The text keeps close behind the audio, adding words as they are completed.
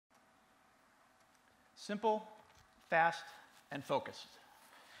Simple, fast, and focused.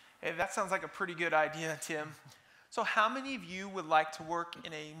 Hey, that sounds like a pretty good idea, Tim. So how many of you would like to work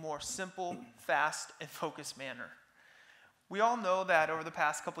in a more simple, fast, and focused manner? We all know that over the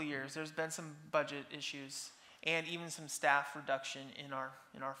past couple of years, there's been some budget issues and even some staff reduction in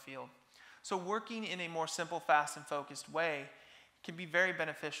our field. So working in a more simple, fast, and focused way can be very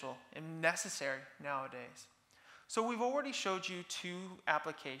beneficial and necessary nowadays. So we've already showed you two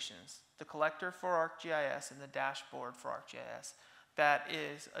applications, the collector for ArcGIS and the dashboard for ArcGIS. That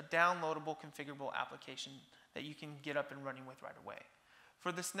is a downloadable, configurable application that you can get up and running with right away.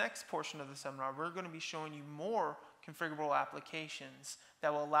 For this next portion of the seminar, we're going to be showing you more configurable applications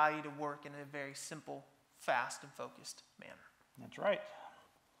that will allow you to work in a very simple, fast, and focused manner. That's right.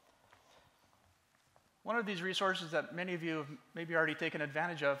 One of these resources that many of you have maybe already taken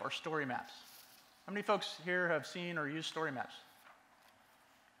advantage of are story maps. How many folks here have seen or used story maps?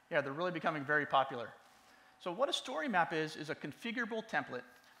 Yeah, they're really becoming very popular. So what a story map is a configurable template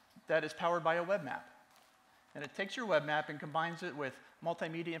that is powered by a web map. And it takes your web map and combines it with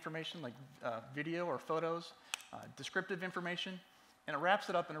multimedia information like video or photos, descriptive information, and it wraps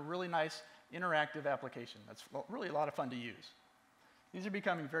it up in a really nice interactive application that's really a lot of fun to use. These are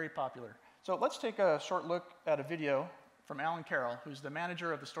becoming very popular. So let's take a short look at a video from Alan Carroll, who's the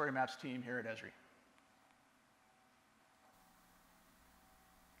manager of the Story Maps team here at Esri.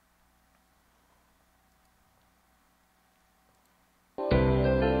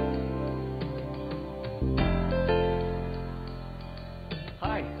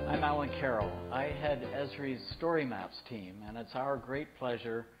 Hi, I'm Alan Carroll. I head Esri's Story Maps team, and it's our great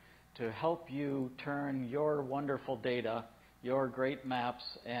pleasure to help you turn your wonderful data, your great maps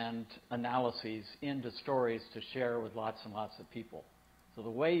and analyses into stories to share with lots and lots of people. So the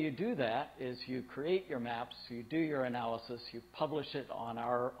way you do that is you create your maps, you do your analysis, you publish it on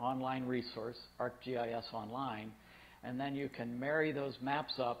our online resource, ArcGIS Online, and then you can marry those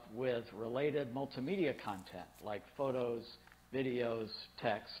maps up with related multimedia content like photos, videos,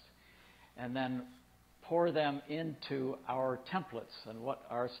 text, and then pour them into our templates. And what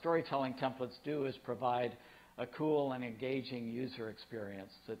our storytelling templates do is provide a cool and engaging user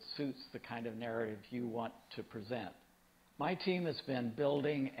experience that suits the kind of narrative you want to present. My team has been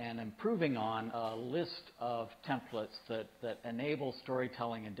building and improving on a list of templates that enable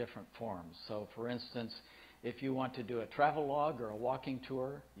storytelling in different forms. So for instance, if you want to do a travel log or a walking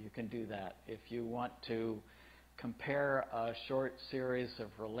tour, you can do that. If you want to compare a short series of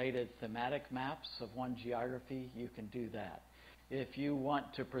related thematic maps of one geography, you can do that. If you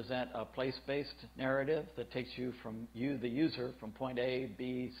want to present a place-based narrative that takes you, the user, from point A,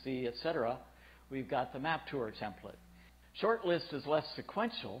 B, C, etc., we've got the map tour template. Short list is less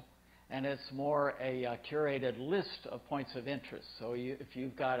sequential, and it's more a curated list of points of interest. So if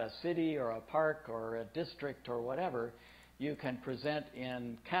you've got a city or a park or a district or whatever, you can present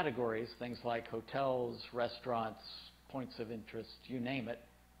in categories, things like hotels, restaurants, points of interest, you name it.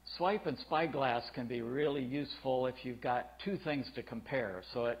 Swipe and spyglass can be really useful if you've got two things to compare.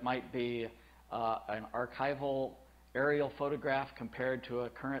 So it might be an archival aerial photograph compared to a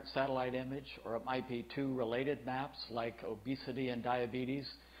current satellite image, or it might be two related maps like obesity and diabetes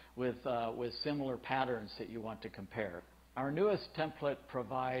with similar patterns that you want to compare. Our newest template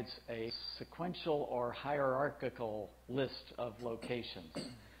provides a sequential or hierarchical list of locations.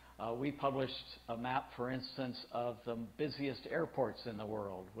 We published a map, for instance, of the busiest airports in the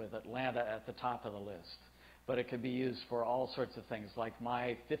world, with Atlanta at the top of the list. But it could be used for all sorts of things, like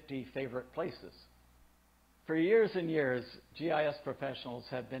my 50 favorite places. For years and years, GIS professionals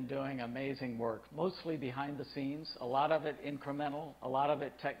have been doing amazing work, mostly behind the scenes, a lot of it incremental, a lot of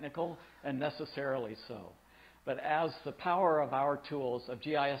it technical, and necessarily so. But as the power of our tools, of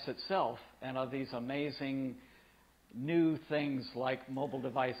GIS itself, and of these amazing new things like mobile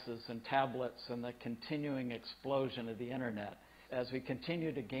devices and tablets and the continuing explosion of the internet, as we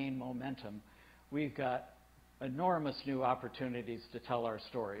continue to gain momentum, we've got enormous new opportunities to tell our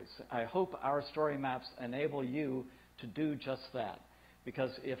stories. I hope our story maps enable you to do just that,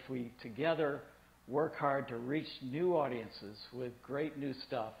 because if we together work hard to reach new audiences with great new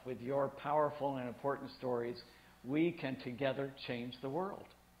stuff, with your powerful and important stories, we can together change the world.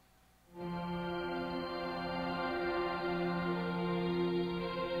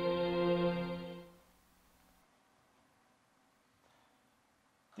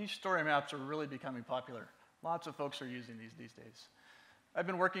 These story maps are really becoming popular. Lots of folks are using these days. I've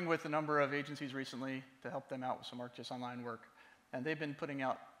been working with a number of agencies recently to help them out with some ArcGIS Online work, and they've been putting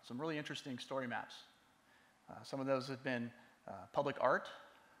out some really interesting story maps. Some of those have been public art,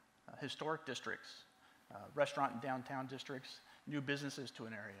 historic districts, restaurant and downtown districts, new businesses to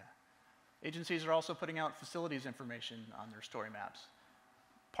an area. Agencies are also putting out facilities information on their story maps.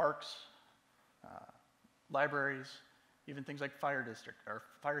 Parks, libraries, even things like fire district or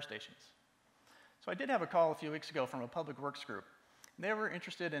fire stations. So I did have a call a few weeks ago from a public works group. And they were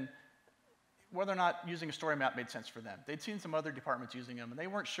interested in whether or not using a story map made sense for them. They'd seen some other departments using them, and they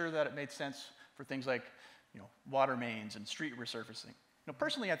weren't sure that it made sense for things like water mains and street resurfacing.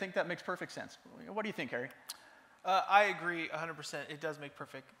 Personally, I think that makes perfect sense. What do you think, Harry? I agree 100%. It does make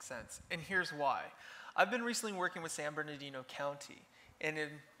perfect sense. And here's why. I've been recently working with San Bernardino County, and in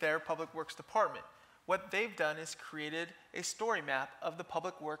their Public Works Department, what they've done is created a story map of the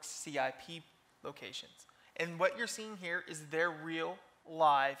Public Works CIP locations. And what you're seeing here is their real,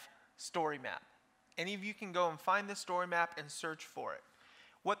 live story map. Any of you can go and find this story map and search for it.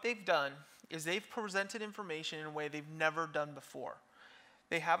 What they've done is they've presented information in a way they've never done before.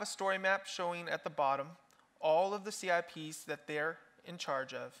 They have a story map showing at the bottom all of the CIPs that they're in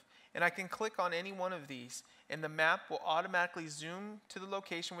charge of, and I can click on any one of these, and the map will automatically zoom to the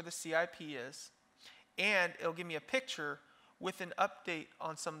location where the CIP is, and it'll give me a picture with an update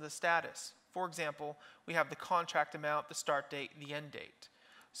on some of the status. For example, we have the contract amount, the start date, the end date.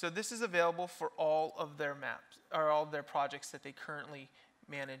 So this is available for all of their maps, or all of their projects that they currently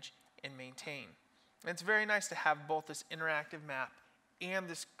manage and maintain. And it's very nice to have both this interactive map and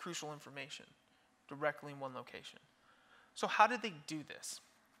this crucial information directly in one location. So how did they do this?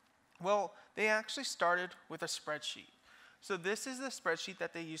 Well, they actually started with a spreadsheet. So this is the spreadsheet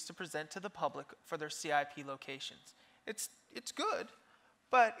that they used to present to the public for their CIP locations. It's good,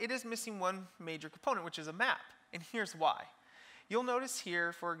 but it is missing one major component, which is a map. And here's why. You'll notice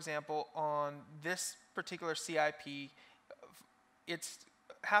here, for example, on this particular CIP, it's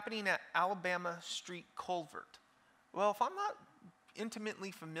happening at Alabama Street Culvert. Well, if I'm not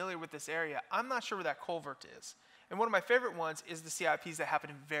intimately familiar with this area, I'm not sure where that culvert is. And one of my favorite ones is the CIPs that happen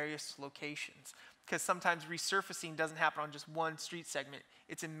in various locations, because sometimes resurfacing doesn't happen on just one street segment,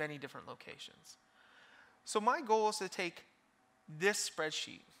 it's in many different locations. So my goal is to take this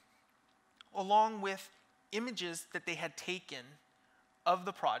spreadsheet along with images that they had taken of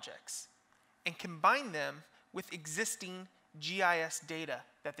the projects and combine them with existing GIS data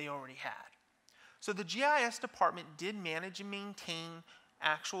that they already had. So the GIS department did manage and maintain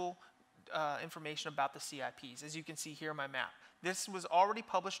actual information about the CIPs, as you can see here in my map. This was already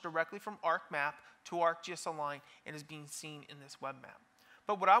published directly from ArcMap to ArcGIS Online and is being seen in this web map.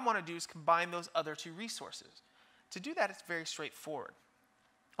 But what I want to do is combine those other two resources. To do that, it's very straightforward.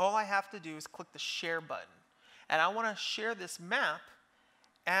 All I have to do is click the share button. And I want to share this map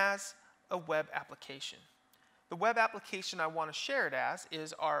as a web application. The web application I want to share it as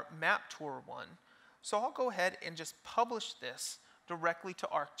is our map tour one. So I'll go ahead and just publish this directly to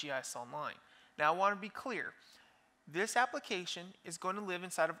ArcGIS Online. Now I want to be clear. This application is going to live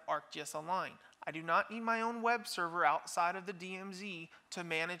inside of ArcGIS Online. I do not need my own web server outside of the DMZ to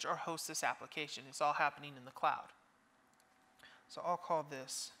manage or host this application. It's all happening in the cloud. So I'll call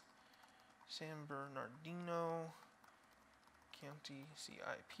this San Bernardino County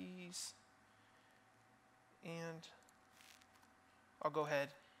CIPs. And I'll go ahead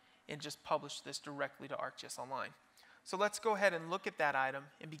and just publish this directly to ArcGIS Online. So let's go ahead and look at that item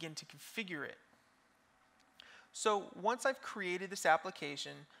and begin to configure it. So once I've created this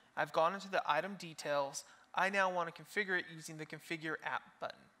application, I've gone into the item details, I now want to configure it using the Configure App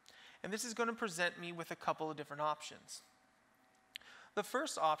button. And this is going to present me with a couple of different options. The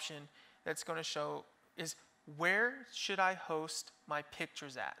first option that's going to show is where should I host my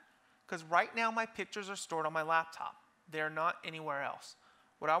pictures at? Because right now my pictures are stored on my laptop. They're not anywhere else.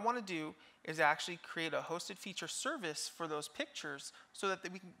 What I want to do is actually create a hosted feature service for those pictures so that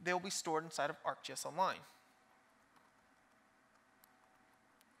they'll be stored inside of ArcGIS Online.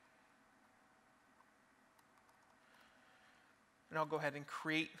 And I'll go ahead and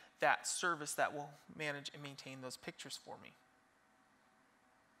create that service that will manage and maintain those pictures for me.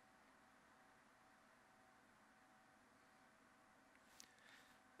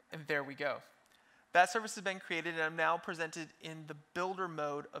 And there we go. That service has been created, and I'm now presented in the builder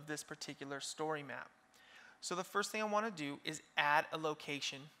mode of this particular story map. So the first thing I want to do is add a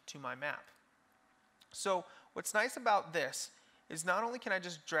location to my map. So what's nice about this is not only can I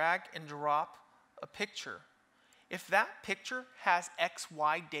just drag and drop a picture, if that picture has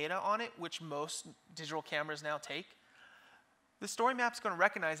XY data on it, which most digital cameras now take, the story map's going to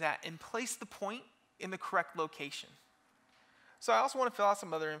recognize that and place the point in the correct location. So I also want to fill out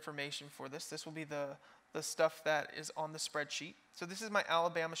some other information for this. This will be the stuff that is on the spreadsheet. So this is my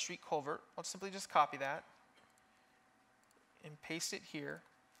Alabama Street Culvert. I'll simply just copy that and paste it here.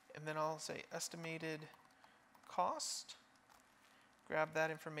 And then I'll say estimated cost grab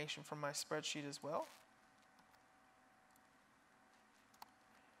that information from my spreadsheet as well.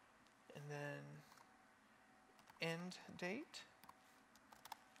 And then end date.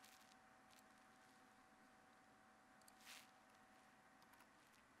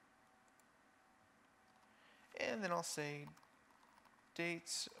 And then I'll say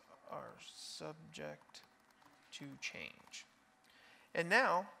dates are subject to change. And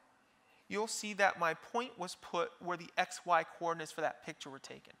now you'll see that my point was put where the XY coordinates for that picture were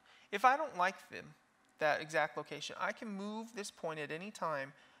taken. If I don't like that exact location, I can move this point at any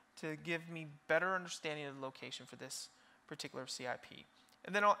time to give me better understanding of the location for this particular CIP.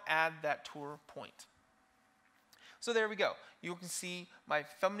 And then I'll add that tour point. So there we go. You can see my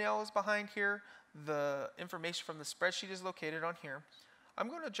thumbnail is behind here. The information from the spreadsheet is located on here. I'm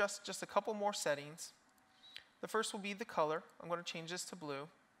going to adjust just a couple more settings. The first will be the color. I'm going to change this to blue.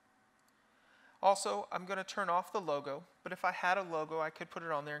 Also, I'm going to turn off the logo, but if I had a logo, I could put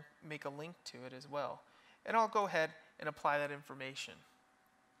it on there and make a link to it as well. And I'll go ahead and apply that information.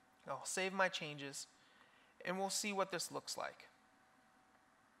 I'll save my changes, and we'll see what this looks like.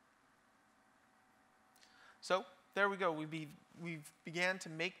 So there we go. We've began to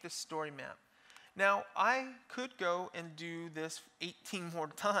make this story map. Now, I could go and do this 18 more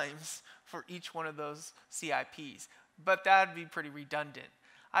times for each one of those CIPs, but that would be pretty redundant.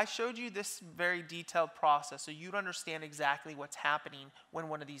 I showed you this very detailed process so you'd understand exactly what's happening when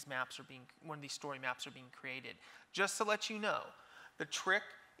one of these story maps are being created. Just to let you know, the trick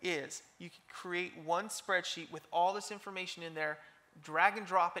is you can create one spreadsheet with all this information in there, drag and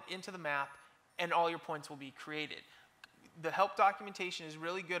drop it into the map, and all your points will be created. The help documentation is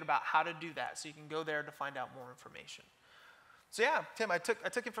really good about how to do that, so you can go there to find out more information. So yeah, Tim, I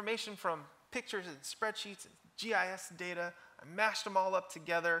took information from pictures and spreadsheets and GIS data, I mashed them all up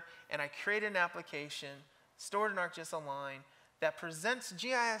together, and I created an application, stored in ArcGIS Online, that presents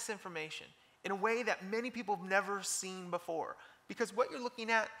GIS information in a way that many people have never seen before. Because what you're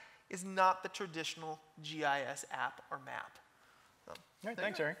looking at is not the traditional GIS app or map. So, All right,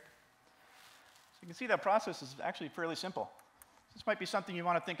 thanks, Eric. So you can see that process is actually fairly simple. This might be something you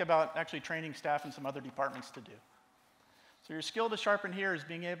want to think about actually training staff in some other departments to do. So your skill to sharpen here is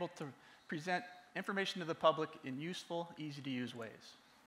being able to present information to the public in useful, easy-to-use ways.